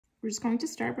We're just going to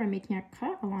start by making a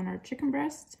cut along our chicken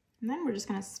breast. And then we're just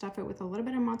gonna stuff it with a little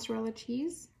bit of mozzarella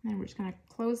cheese. And then we're just gonna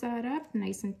close that up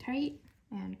nice and tight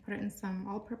and put it in some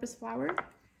all-purpose flour.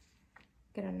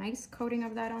 Get a nice coating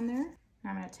of that on there.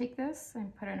 Now I'm gonna take this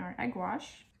and put it in our egg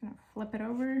wash. I'm gonna flip it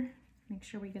over, make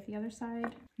sure we get the other side.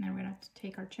 And then we're gonna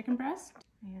take our chicken breast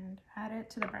and add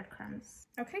it to the breadcrumbs.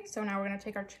 Okay, so now we're gonna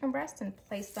take our chicken breast and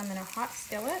place them in a hot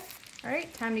skillet. All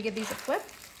right, time to give these a flip.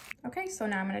 Okay, so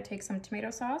now I'm gonna take some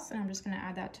tomato sauce and I'm just gonna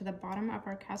add that to the bottom of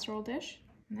our casserole dish.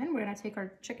 And then we're gonna take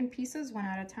our chicken pieces one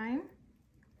at a time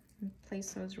and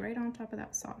place those right on top of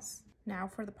that sauce. Now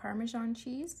for the Parmesan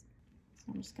cheese. So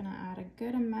I'm just gonna add a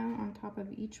good amount on top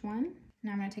of each one.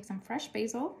 Now I'm gonna take some fresh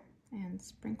basil and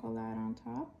sprinkle that on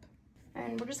top.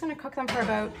 And we're just gonna cook them for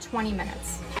about 20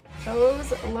 minutes.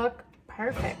 Those look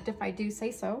perfect, if I do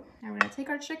say so. Now we're gonna take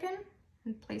our chicken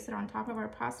and place it on top of our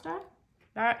pasta.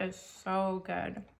 That is so good.